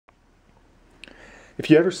If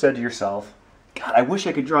you ever said to yourself, God, I wish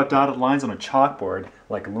I could draw dotted lines on a chalkboard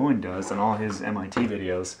like Lewin does in all his MIT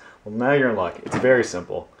videos, well, now you're in luck. It's very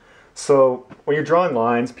simple. So when you're drawing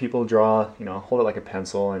lines, people draw, hold it like a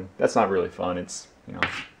pencil, and that's not really fun. It's,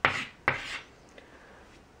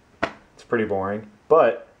 it's pretty boring.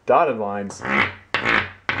 But dotted lines,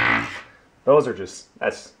 those are just,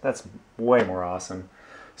 that's way more awesome.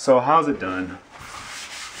 So how's it done?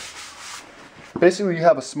 Basically, you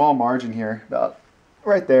have a small margin here, about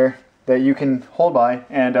right there, that you can hold by,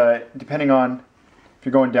 and depending on if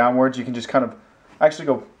you're going downwards, you can just kind of actually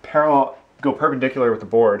go perpendicular with the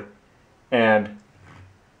board, and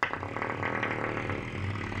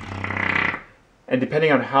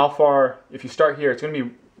depending on how far, if you start here, it's gonna be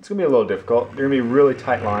a little difficult. They're gonna be really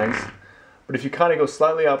tight lines, but if you kind of go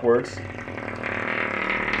slightly upwards,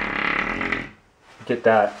 get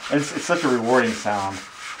that, and it's such a rewarding sound.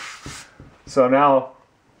 So now,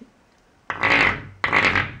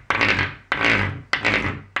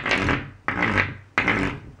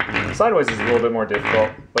 sideways is a little bit more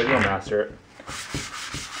difficult, but you'll master it.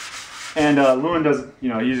 And Lewin does, he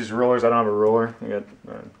uses rulers. I don't have a ruler. I got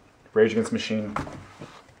Rage Against the Machine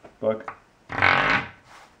book.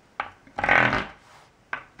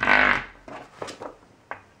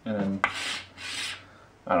 And then,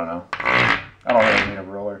 I don't know. I don't really need a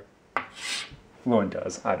ruler. Lewin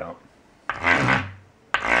does. I don't.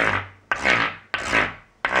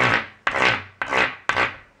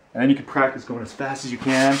 And then you can practice going as fast as you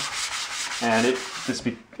can, and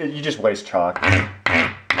you just waste chalk.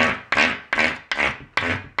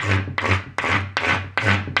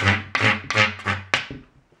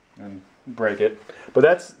 And break it. But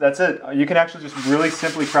that's it. You can actually just really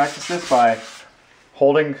simply practice this by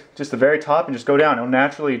holding just the very top and just go down. You'll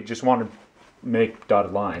naturally just want to make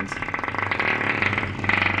dotted lines.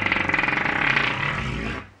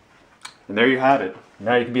 And there you have it.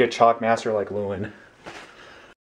 Now you can be a chalk master like Lewin.